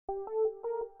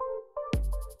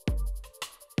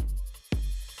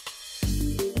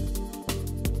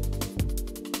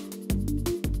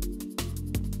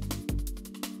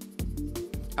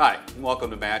Hi, and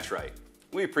welcome to MatchRite.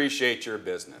 We appreciate your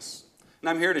business, and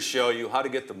I'm here to show you how to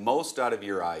get the most out of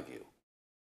your iVue.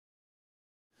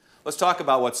 Let's talk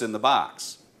about what's in the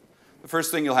box. The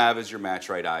first thing you'll have is your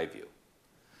MatchRite iVue.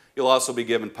 You'll also be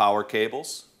given power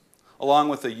cables, along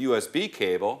with a USB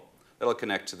cable that'll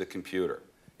connect to the computer.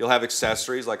 You'll have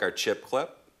accessories like our chip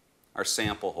clip, our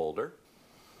sample holder.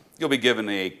 You'll be given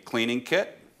a cleaning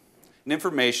kit, an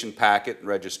information packet and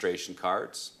registration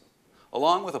cards,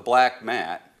 along with a black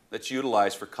mat that's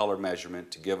utilized for color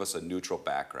measurement to give us a neutral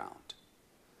background.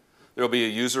 There will be a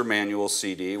user manual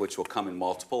CD which will come in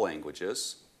multiple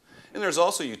languages, and there's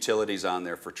also utilities on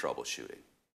there for troubleshooting.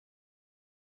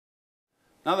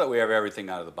 Now that we have everything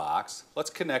out of the box, let's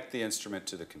connect the instrument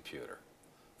to the computer.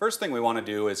 First thing we want to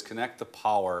do is connect the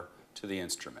power to the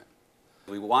instrument.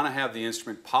 We want to have the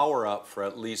instrument power up for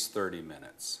at least 30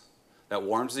 minutes. That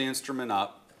warms the instrument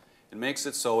up and makes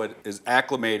it so it is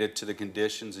acclimated to the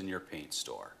conditions in your paint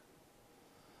store.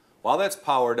 While that's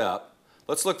powered up,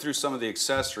 let's look through some of the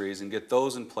accessories and get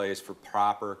those in place for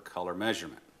proper color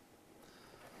measurement.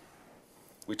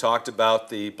 We talked about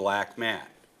the black mat.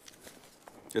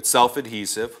 It's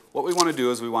self-adhesive. What we want to do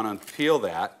is we want to peel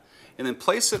that and then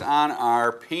place it on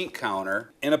our paint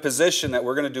counter in a position that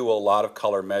we're going to do a lot of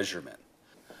color measurement.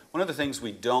 One of the things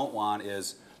we don't want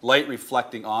is light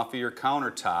reflecting off of your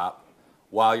countertop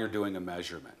while you're doing a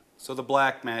measurement. So the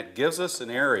black mat gives us an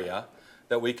area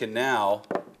that we can now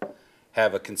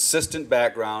have a consistent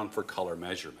background for color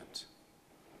measurement.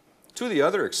 Two of the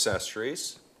other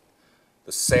accessories,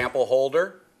 the sample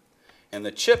holder and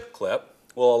the chip clip,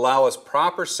 will allow us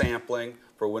proper sampling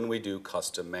for when we do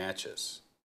custom matches.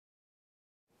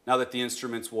 Now that the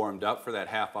instrument's warmed up for that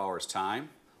half hour's time,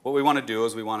 what we want to do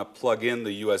is we want to plug in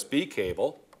the USB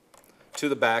cable to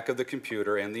the back of the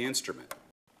computer and the instrument.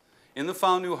 In the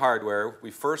Found New Hardware,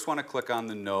 we first want to click on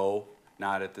the No,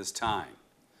 Not at This Time.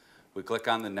 We click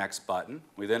on the Next button.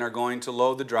 We then are going to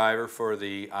load the driver for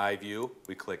the iVue.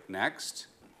 We click Next.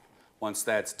 Once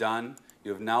that's done,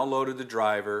 you have now loaded the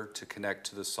driver to connect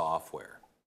to the software.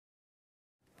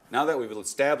 Now that we've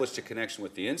established a connection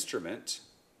with the instrument,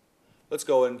 let's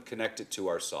go and connect it to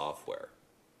our software.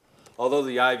 Although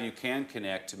the iVue can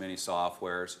connect to many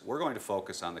softwares, we're going to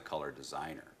focus on the Color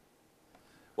Designer.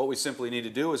 What we simply need to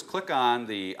do is click on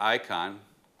the icon,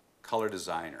 Color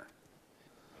Designer.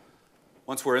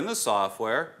 Once we're in the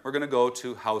software, we're going to go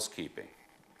to Housekeeping.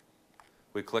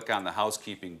 We click on the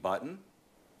Housekeeping button.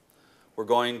 We're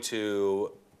going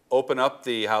to open up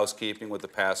the Housekeeping with the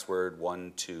password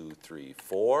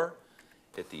 1234.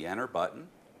 Hit the Enter button.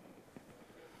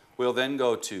 We'll then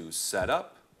go to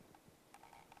Setup,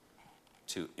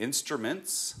 to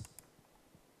Instruments,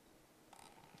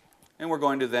 and we're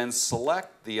going to then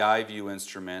select the iVue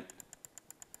instrument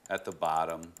at the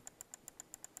bottom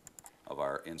of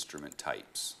our instrument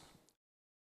types.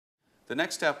 The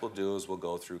next step we'll do is we'll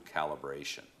go through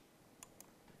calibration.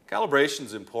 Calibration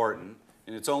is important,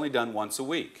 and it's only done once a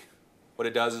week. What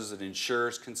it does is it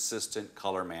ensures consistent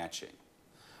color matching.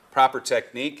 Proper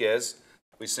technique is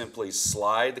we simply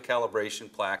slide the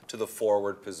calibration plaque to the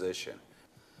forward position.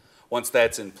 Once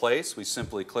that's in place, we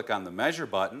simply click on the Measure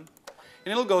button,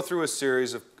 and it'll go through a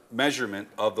series of measurement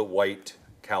of the white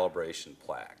calibration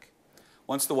plaque.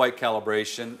 Once the white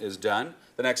calibration is done,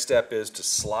 the next step is to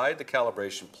slide the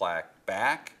calibration plaque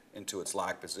back into its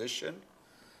lock position,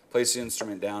 place the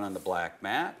instrument down on the black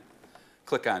mat,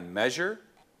 click on Measure.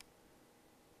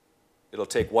 It'll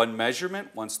take one measurement.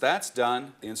 Once that's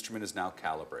done, the instrument is now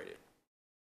calibrated.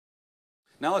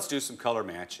 Now let's do some color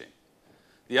matching.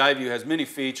 The iVue has many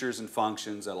features and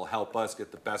functions that will help us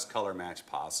get the best color match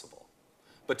possible.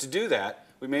 But to do that,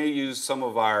 we may use some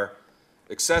of our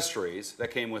accessories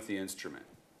that came with the instrument.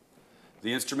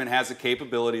 The instrument has the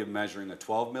capability of measuring a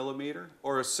 12 millimeter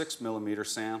or a 6 millimeter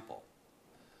sample.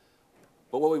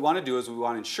 But what we want to do is we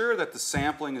want to ensure that the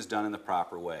sampling is done in the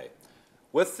proper way.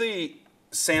 With the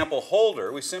sample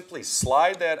holder, we simply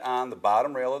slide that on the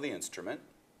bottom rail of the instrument.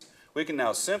 We can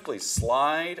now simply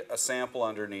slide a sample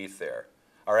underneath there.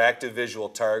 Our active visual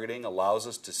targeting allows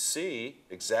us to see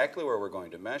exactly where we're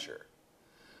going to measure.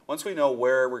 Once we know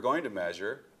where we're going to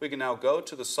measure, we can now go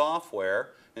to the software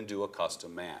and do a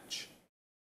custom match.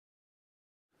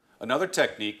 Another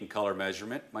technique in color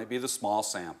measurement might be the small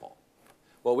sample.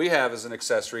 What we have is an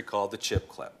accessory called the chip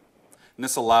clip. And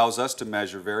this allows us to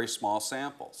measure very small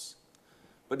samples.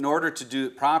 But in order to do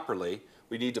it properly,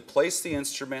 we need to place the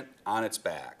instrument on its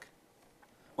back.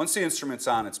 Once the instrument's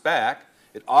on its back,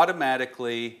 it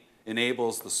automatically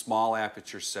enables the small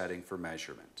aperture setting for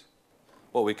measurement.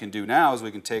 What we can do now is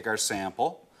we can take our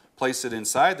sample, place it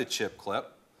inside the chip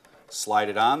clip, slide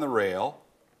it on the rail,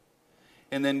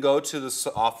 and then go to the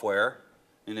software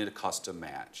and a custom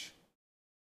match.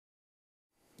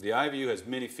 The iVue has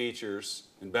many features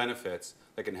and benefits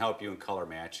that can help you in color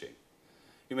matching.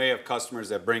 You may have customers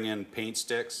that bring in paint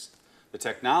sticks. The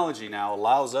technology now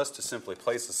allows us to simply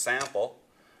place a sample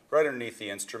right underneath the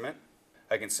instrument.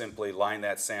 I can simply line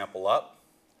that sample up,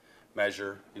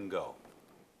 measure, and go.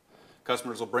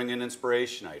 Customers will bring in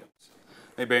inspiration items.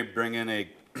 They may bring in a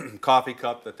coffee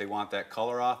cup that they want that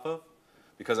color off of.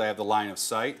 Because I have the line of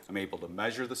sight, I'm able to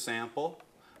measure the sample.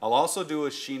 I'll also do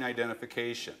a sheen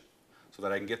identification so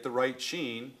that I can get the right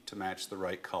sheen to match the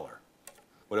right color.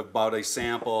 What about a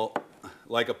sample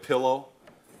like a pillow,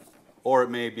 or it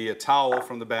may be a towel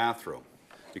from the bathroom?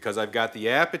 Because I've got the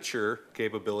aperture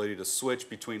capability to switch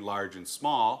between large and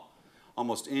small,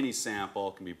 almost any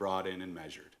sample can be brought in and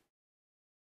measured.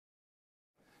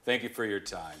 Thank you for your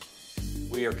time.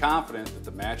 We are confident that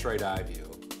the MatchRite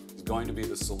iVue is going to be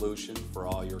the solution for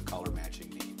all your color matching